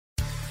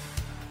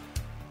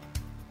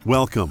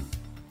Welcome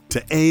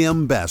to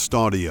AM Best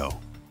Audio.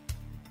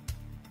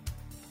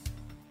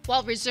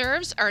 While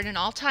reserves are at an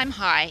all-time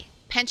high,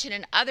 pension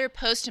and other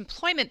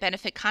post-employment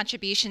benefit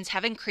contributions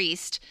have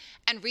increased,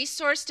 and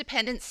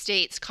resource-dependent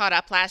states caught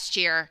up last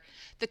year,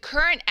 the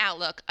current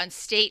outlook on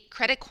state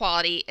credit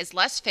quality is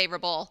less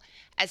favorable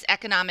as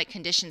economic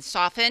conditions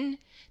soften,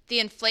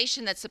 the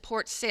inflation that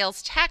supports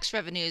sales tax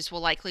revenues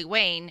will likely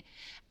wane,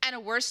 and a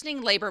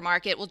worsening labor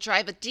market will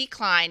drive a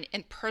decline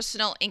in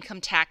personal income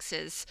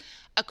taxes,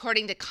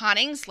 according to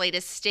Conning's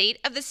latest State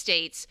of the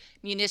States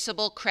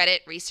Municipal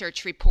Credit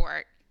Research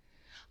Report.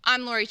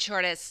 I'm Lori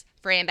Chortis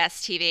for AM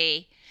Best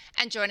TV,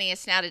 and joining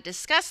us now to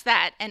discuss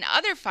that and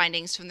other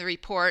findings from the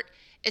report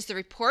is the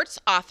report's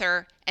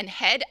author and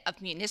head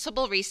of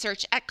municipal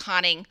research at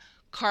Conning,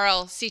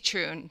 Karel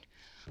Citroen.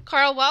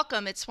 Karel,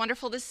 welcome. It's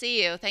wonderful to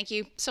see you. Thank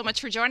you so much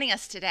for joining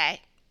us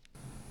today.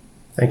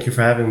 Thank you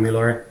for having me,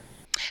 Lori.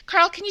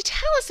 Karel, can you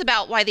tell us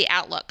about why the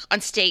outlook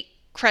on state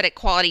credit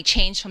quality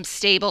changed from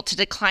stable to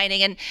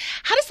declining, and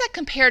how does that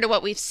compare to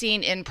what we've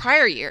seen in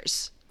prior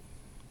years?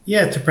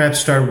 Yeah, to perhaps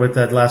start with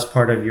that last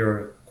part of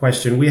your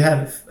question, we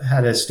have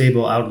had a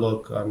stable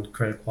outlook on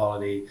credit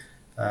quality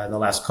the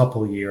last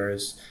couple of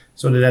years.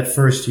 So that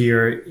first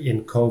year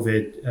in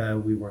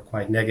COVID, we were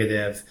quite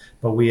negative,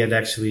 but we had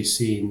actually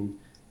seen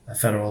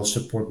federal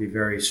support be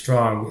very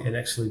strong, and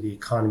actually the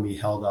economy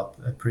held up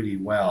pretty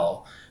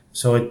well.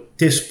 So at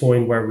this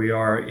point where we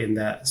are in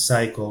that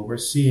cycle, we're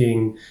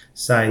seeing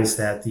signs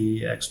that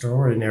the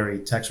extraordinary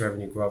tax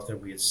revenue growth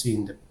that we had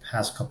seen the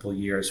past couple of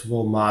years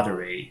will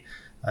moderate.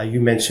 You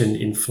mentioned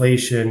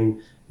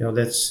inflation,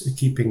 that's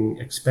keeping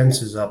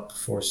expenses up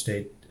for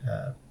states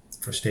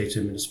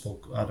and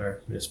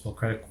other municipal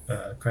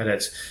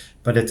credits.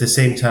 But at the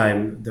same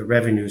time, the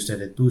revenues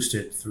that it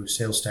boosted through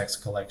sales tax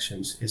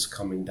collections is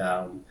coming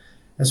down.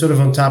 And sort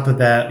of on top of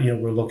that,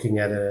 we're looking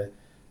at a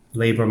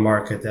labor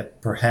market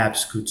that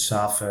perhaps could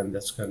soften,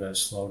 that's going to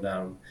slow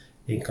down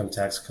income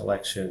tax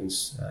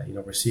collections.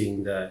 We're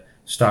seeing the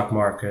stock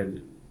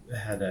market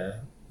had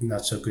a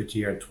not so good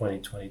year in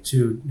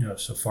 2022.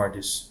 So far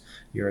this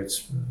year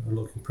it's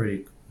looking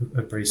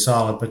pretty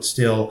solid, but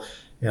still,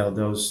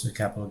 those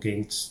capital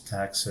gains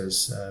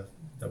taxes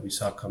that we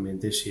saw come in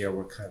this year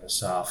were kind of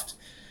soft.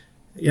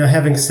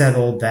 Having said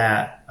all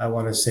that, I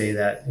want to say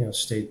that,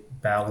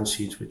 state balance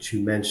sheets, which you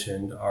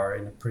mentioned, are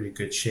in a pretty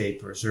good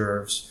shape.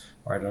 Reserves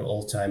are at an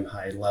all-time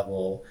high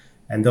level,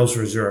 and those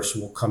reserves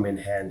will come in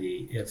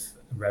handy if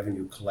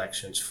revenue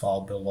collections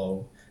fall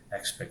below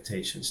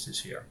expectations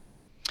this year.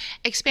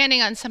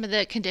 Expanding on some of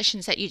the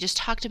conditions that you just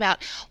talked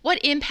about,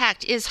 what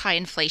impact is high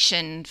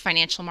inflation,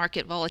 financial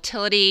market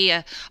volatility,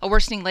 a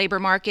worsening labor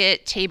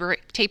market,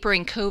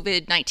 tapering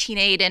COVID-19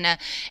 aid, and an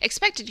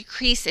expected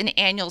decrease in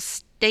annual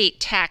state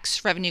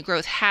tax revenue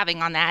growth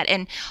having on that,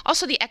 and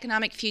also the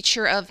economic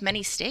future of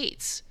many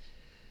states?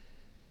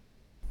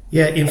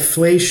 Yeah,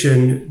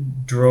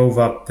 inflation drove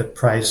up the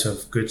price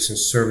of goods and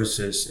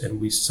services, and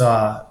we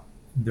saw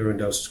during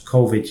those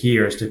COVID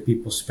years that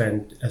people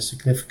spent a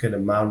significant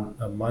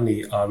amount of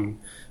money on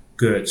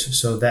goods.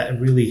 So that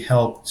really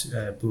helped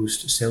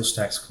boost sales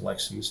tax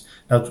collections.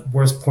 Now, it's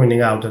worth pointing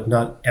out that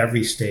not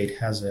every state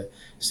has a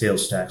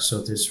sales tax,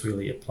 so this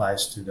really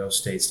applies to those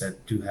states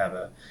that do have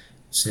a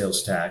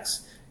sales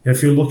tax.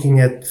 If you're looking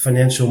at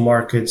financial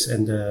markets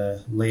and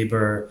the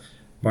labor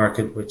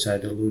market, which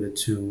I'd alluded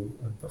to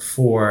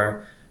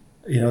before,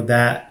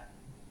 that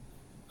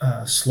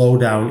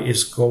slowdown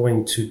is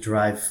going to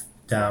drive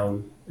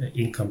down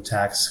income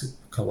tax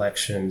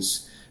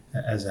collections,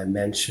 as I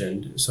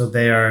mentioned. So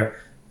there,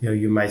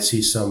 you might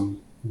see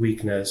some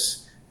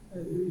weakness.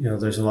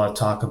 There's a lot of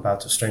talk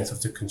about the strength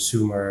of the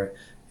consumer,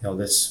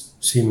 that's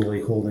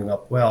seemingly holding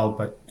up well,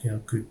 but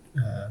could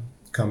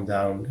come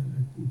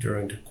down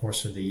during the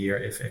course of the year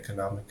if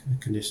economic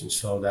conditions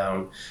slow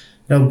down.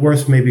 Now,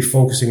 worth maybe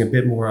focusing a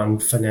bit more on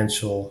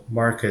financial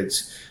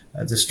markets.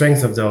 The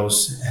strength of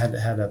those had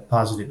a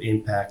positive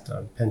impact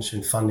on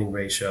pension funding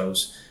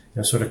ratios.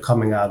 Sort of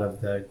coming out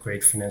of the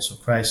great financial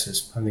crisis,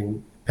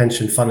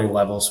 pension funding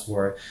levels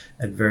were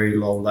at very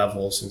low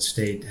levels, and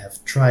states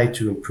have tried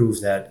to improve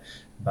that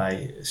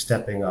by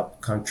stepping up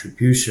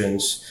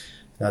contributions.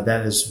 Now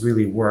that has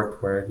really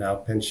worked, where now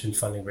pension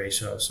funding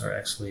ratios are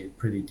actually at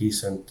pretty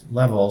decent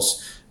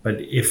levels. But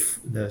if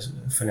the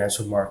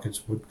financial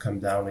markets would come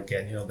down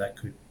again, that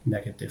could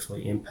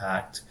negatively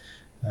impact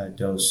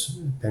those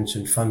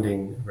pension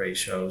funding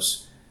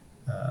ratios.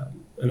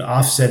 An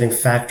offsetting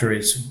factor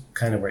is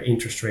kind of where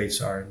interest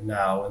rates are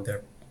now, and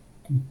they're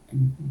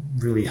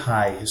really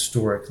high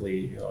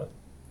historically,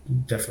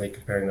 definitely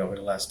comparing over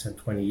the last 10,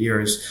 20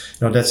 years.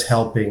 That's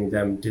helping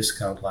them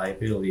discount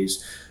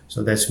liabilities.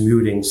 So that's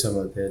muting some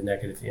of the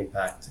negative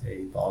impact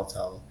a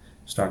volatile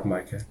stock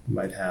market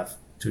might have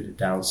to the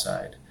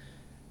downside.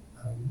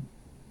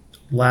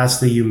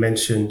 Lastly, you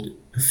mentioned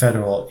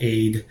federal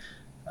aid.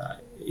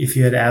 If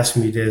you had asked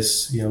me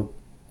this,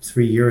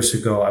 3 years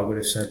ago, I would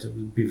have said it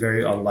would be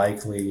very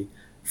unlikely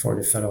for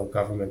the federal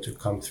government to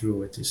come through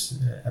with this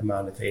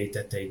amount of aid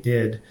that they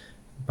did.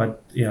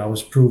 But, I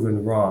was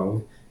proven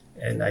wrong.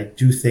 And I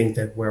do think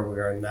that where we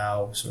are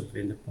now, sort of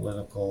in the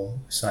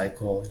political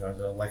cycle,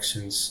 the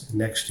elections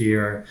next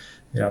year,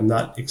 I'm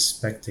not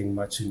expecting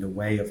much in the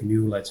way of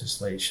new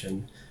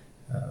legislation.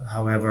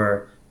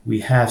 However, we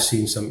have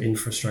seen some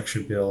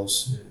infrastructure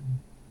bills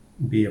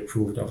be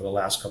approved over the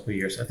last couple of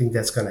years. I think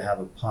that's going to have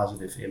a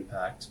positive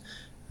impact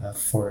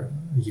for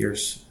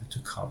years to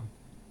come.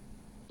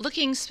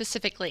 Looking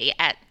specifically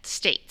at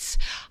states,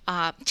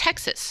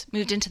 Texas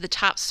moved into the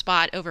top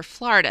spot over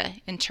Florida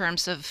in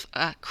terms of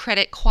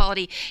credit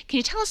quality. Can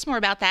you tell us more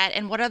about that,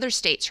 and what other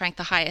states rank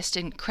the highest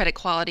in credit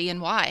quality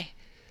and why?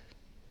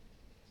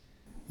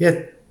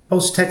 Yeah,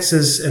 both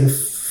Texas and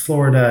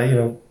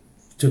Florida,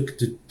 took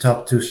the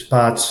top two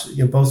spots.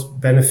 Both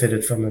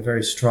benefited from a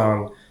very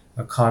strong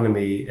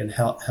economy and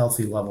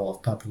healthy level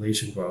of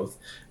population growth.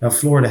 Now,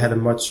 Florida had a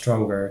much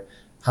stronger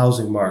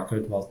housing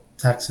market, while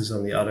Texas,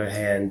 on the other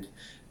hand,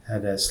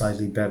 had a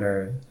slightly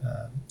better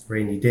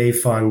rainy day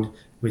fund,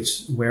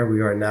 which, where we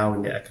are now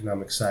in the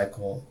economic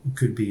cycle,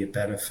 could be a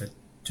benefit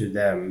to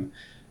them.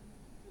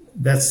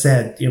 That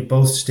said,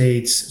 both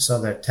states saw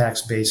their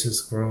tax bases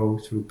grow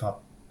through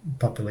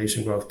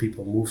population growth.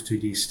 People move to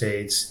these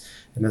states,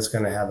 and that's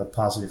going to have a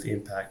positive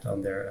impact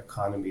on their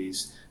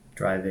economies,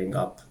 driving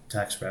up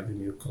tax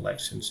revenue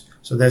collections.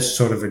 So that's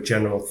sort of a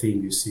general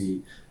theme you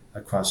see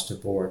across the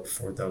board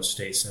for those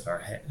states that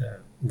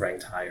are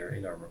ranked higher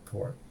in our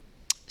report.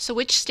 So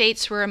which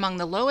states were among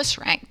the lowest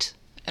ranked,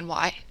 and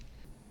why?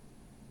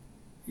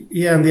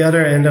 Yeah, on the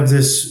other end of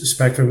this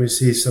spectrum, we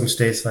see some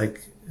states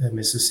like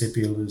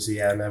Mississippi,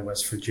 Louisiana,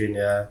 West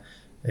Virginia.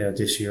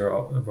 This year,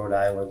 Rhode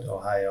Island,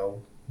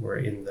 Ohio were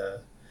in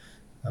the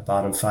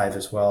bottom five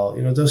as well.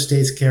 Those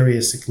states carry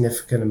a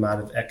significant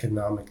amount of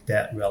economic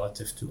debt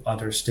relative to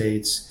other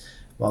states,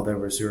 while their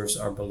reserves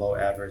are below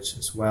average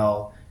as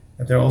well.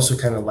 And they're also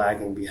kind of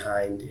lagging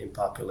behind in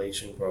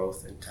population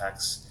growth and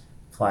tax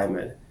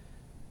climate.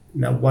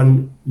 Now,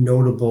 one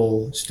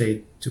notable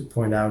state to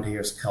point out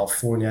here is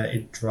California.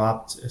 It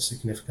dropped a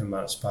significant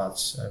amount of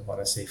spots. I want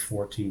to say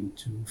 14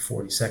 to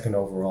 42nd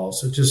overall.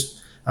 So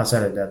just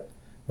outside of that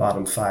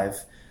bottom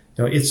five,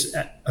 its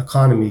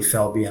economy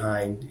fell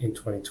behind in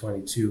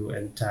 2022,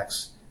 and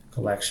tax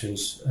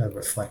collections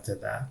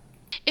reflected that.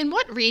 In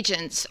what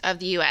regions of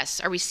the U.S.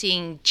 are we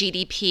seeing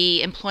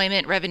GDP,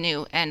 employment,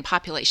 revenue, and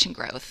population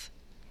growth?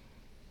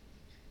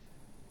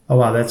 Oh,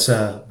 wow, that's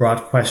a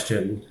broad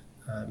question.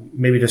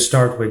 Maybe to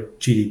start with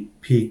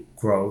GDP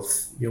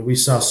growth, we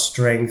saw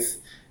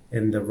strength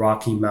in the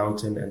Rocky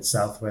Mountain and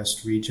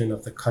Southwest region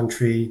of the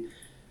country.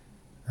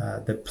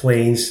 The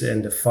plains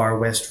and the far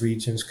west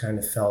regions kind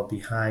of fell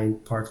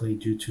behind, partly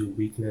due to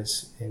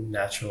weakness in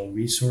natural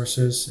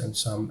resources and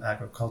some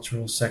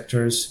agricultural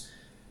sectors.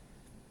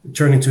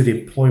 Turning to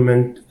the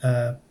employment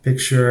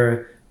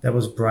picture, that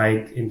was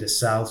bright in the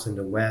South and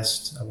the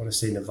West. I want to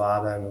say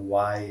Nevada and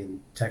Hawaii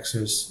and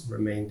Texas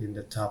remained in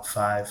the top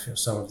five.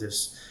 Some of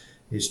this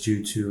is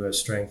due to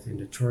strength in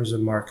the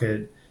tourism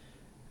market,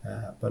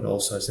 but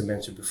also, as I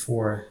mentioned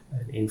before,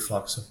 an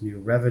influx of new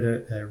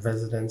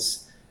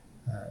residents.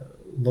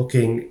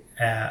 Looking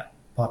at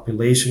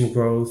population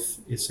growth,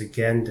 it's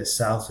again the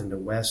South and the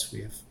West.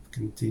 We have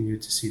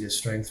continued to see this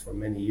strength for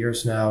many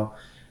years now.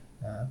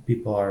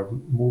 People are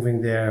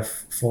moving there.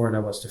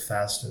 Florida was the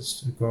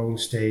fastest growing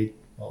state,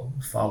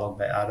 followed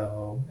by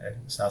Idaho and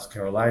South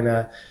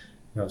Carolina.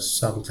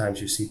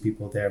 Sometimes you see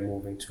people there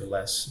moving to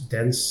less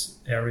dense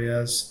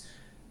areas.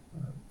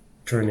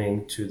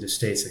 Turning to the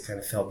states that kind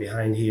of fell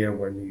behind here,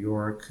 where New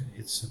York,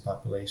 its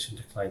population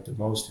declined the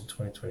most in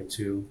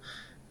 2022,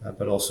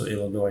 but also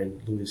Illinois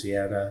and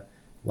Louisiana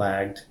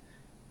lagged.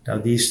 Now,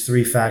 these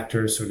three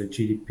factors, so the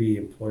GDP,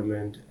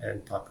 employment,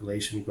 and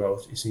population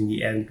growth, is in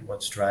the end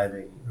what's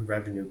driving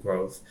revenue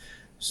growth.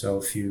 So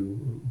if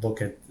you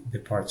look at the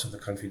parts of the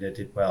country that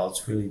did well,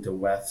 it's really the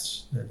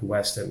West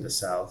and the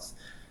South,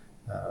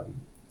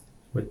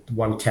 with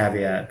one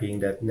caveat being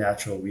that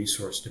natural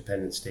resource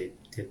dependent state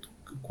did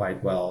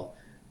quite well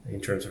in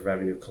terms of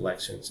revenue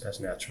collections, as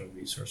natural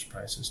resource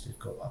prices did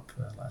go up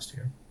last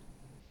year.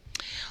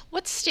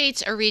 What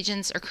states or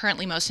regions are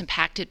currently most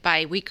impacted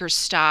by weaker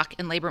stock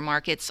and labor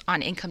markets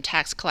on income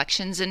tax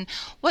collections, and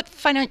what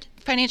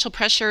financial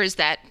pressure is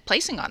that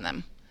placing on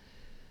them?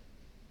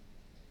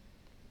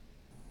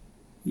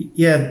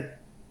 Yeah,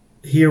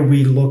 here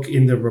we look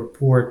in the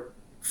report,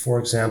 for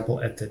example,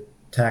 at the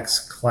tax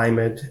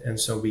climate, and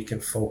so we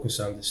can focus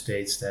on the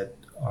states that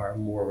are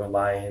more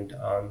reliant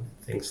on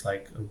things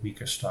like a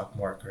weaker stock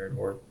market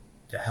or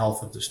the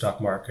health of the stock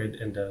market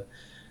and the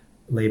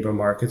labor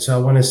market. So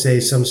I want to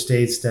say some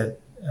states that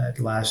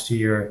last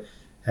year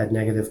had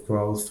negative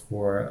growth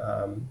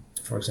were,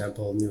 for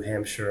example, New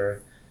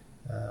Hampshire,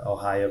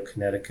 Ohio,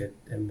 Connecticut,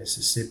 and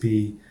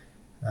Mississippi.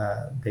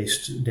 They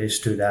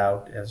stood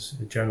out as,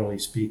 generally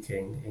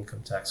speaking,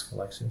 income tax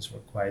collections were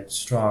quite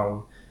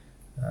strong.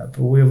 But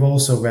we've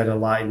also read a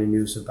lot in the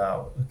news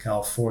about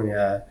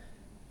California.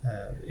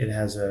 It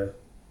has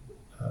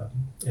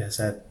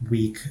had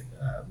weak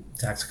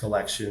tax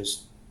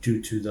collections due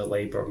to the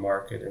labor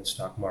market and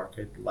stock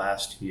market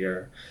last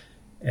year.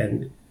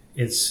 And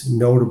it's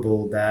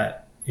notable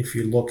that if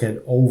you look at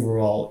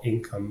overall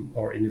income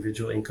or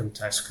individual income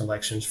tax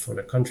collections for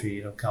the country,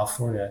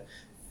 California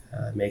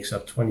makes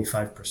up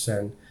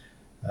 25%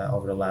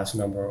 over the last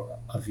number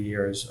of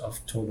years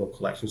of total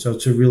collection. So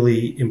it's a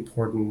really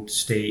important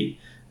state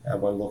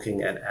when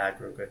looking at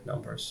aggregate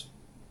numbers.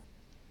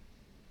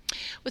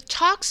 With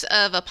talks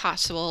of a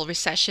possible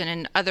recession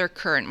and other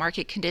current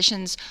market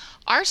conditions,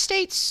 are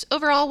states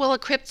overall well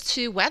equipped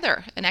to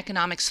weather an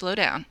economic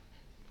slowdown?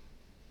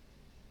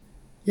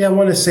 Yeah, I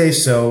want to say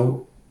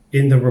so.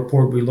 In the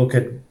report, we look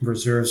at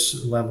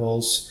reserves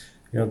levels.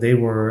 They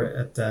were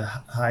at the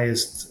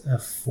highest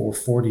for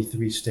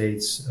 43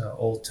 states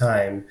all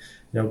time.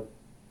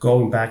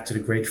 Going back to the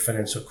great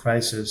financial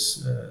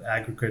crisis,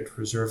 aggregate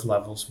reserve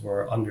levels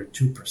were under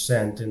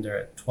 2%, and they're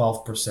at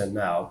 12%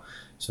 now.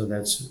 So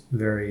that's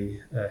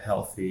very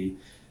healthy.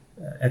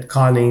 At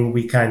Conning,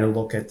 we kind of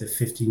look at the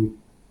 15%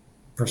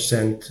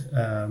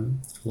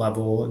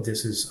 level.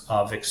 This is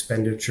of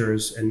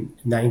expenditures, and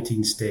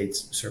 19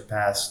 states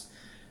surpassed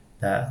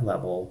that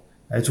level.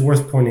 It's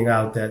worth pointing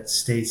out that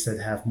states that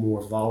have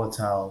more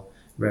volatile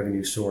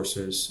revenue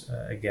sources,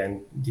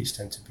 again, these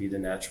tend to be the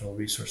natural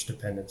resource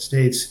dependent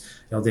states,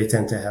 they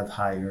tend to have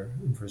higher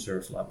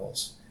reserve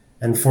levels.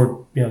 And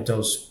for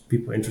those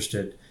people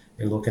interested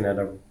in looking at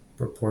a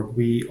report,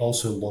 we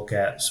also look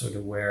at sort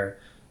of where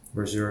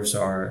reserves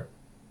are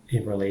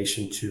in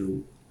relation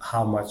to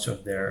how much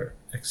of their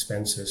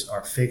expenses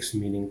are fixed,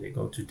 meaning they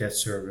go to debt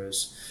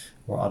service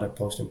or other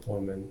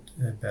post-employment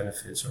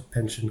benefits or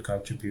pension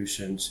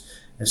contributions.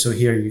 And so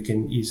here you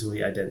can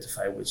easily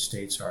identify which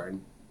states are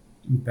in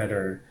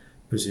better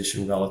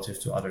position relative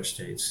to other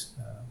states,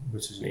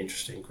 which is an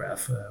interesting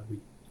graph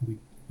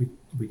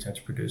we tend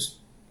to produce.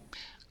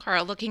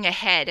 Karel, looking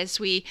ahead as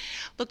we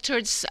look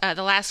towards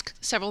the last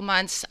several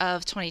months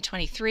of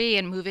 2023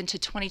 and move into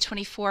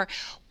 2024,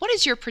 what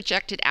is your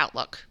projected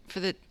outlook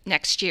for the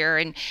next year?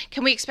 And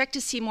can we expect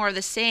to see more of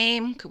the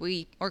same? Could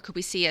we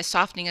see a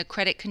softening of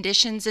credit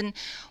conditions? And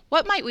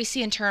what might we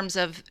see in terms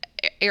of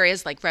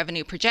areas like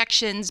revenue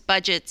projections,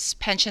 budgets,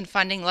 pension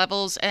funding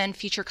levels, and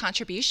future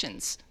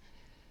contributions?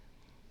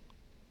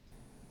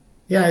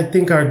 Yeah, I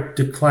think our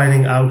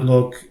declining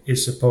outlook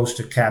is supposed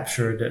to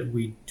capture that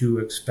we do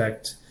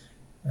expect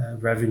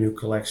revenue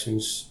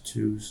collections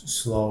to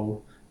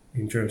slow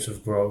in terms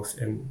of growth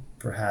and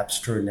perhaps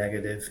turn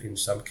negative in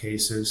some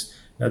cases.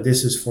 Now,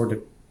 this is for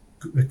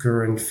the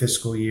current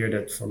fiscal year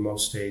that for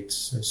most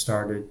states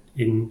started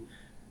in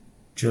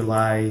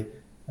July.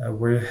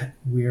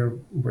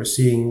 We're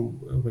seeing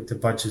with the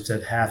budgets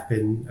that have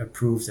been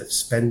approved that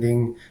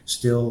spending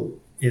still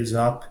is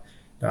up.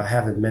 Now, I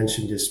haven't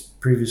mentioned this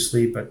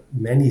previously, but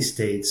many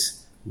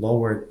states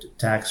lowered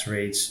tax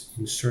rates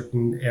in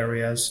certain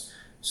areas,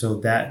 so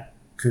that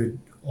could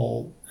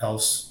all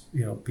else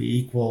be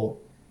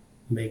equal,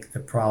 make the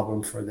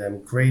problem for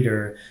them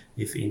greater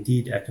if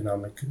indeed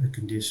economic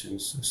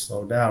conditions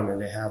slow down,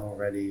 and they have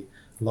already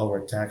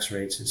lowered tax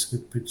rates. This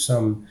could put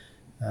some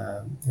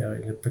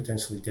in a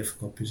potentially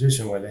difficult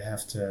position where they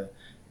have to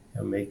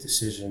make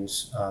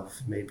decisions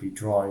of maybe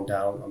drawing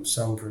down on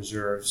some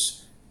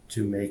reserves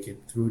to make it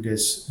through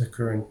this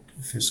current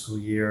fiscal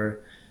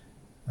year.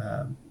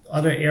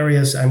 Other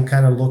areas I'm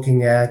kind of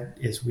looking at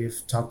is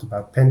we've talked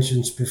about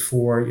pensions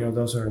before.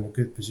 Those are in a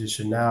good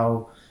position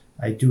now.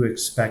 I do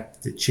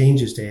expect the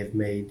changes they have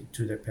made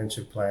to their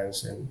pension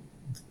plans, and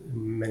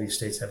many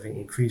states having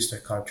increased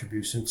their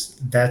contributions,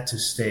 that to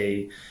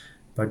stay.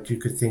 But you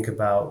could think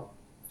about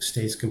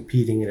states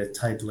competing in a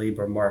tight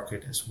labor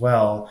market as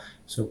well.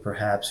 So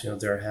perhaps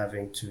they're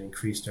having to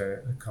increase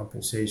their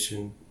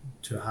compensation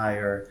to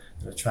hire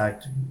and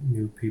attract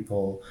new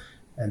people,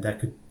 and that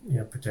could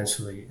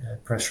potentially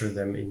pressure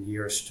them in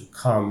years to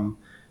come.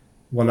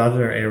 One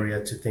other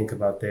area to think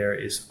about there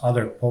is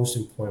other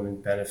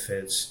post-employment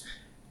benefits.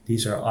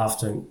 These are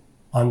often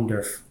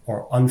under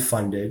or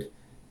unfunded,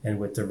 and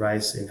with the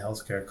rise in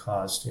healthcare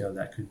costs,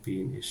 that could be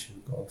an issue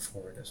going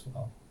forward as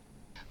well.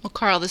 Well,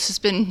 Karel, this has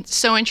been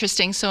so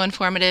interesting, so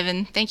informative,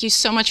 and thank you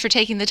so much for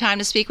taking the time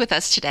to speak with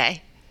us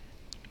today.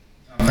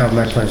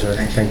 My pleasure.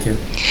 Thank you.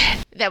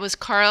 That was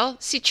Karel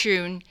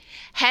Citroen,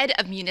 Head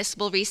of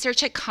Municipal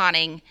Research at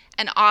Conning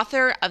and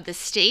author of the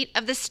State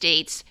of the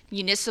States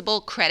Municipal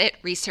Credit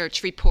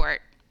Research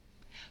Report.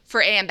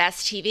 For AM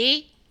Best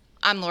TV,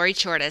 I'm Lori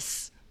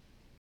Chortis.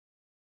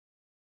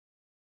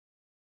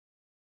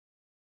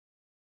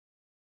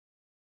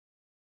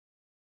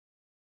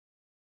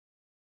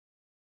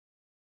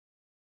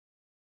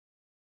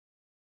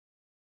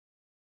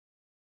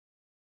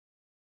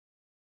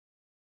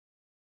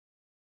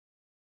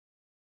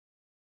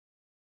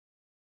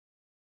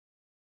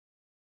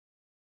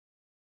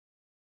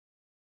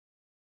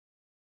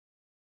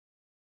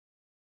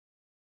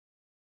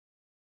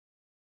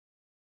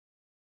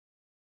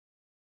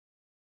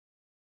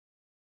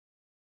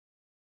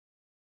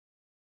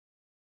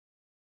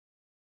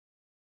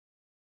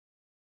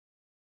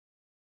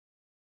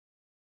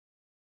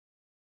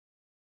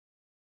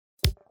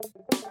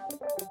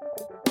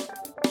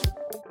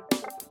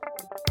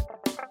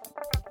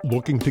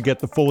 Looking to get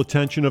the full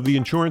attention of the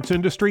insurance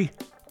industry?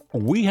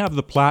 we have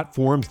the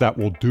platforms that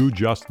will do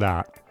just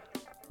that.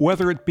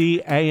 Whether it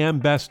be AM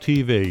Best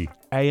TV,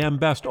 AM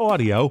Best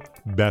Audio,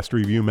 Best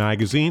Review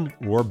Magazine,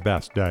 or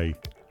Best Day.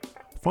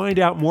 Find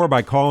out more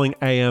by calling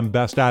AM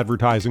Best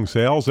Advertising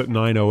Sales at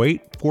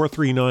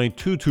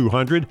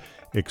 908-439-2200,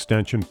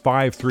 extension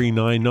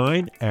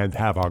 5399, and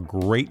have a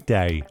great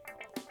day.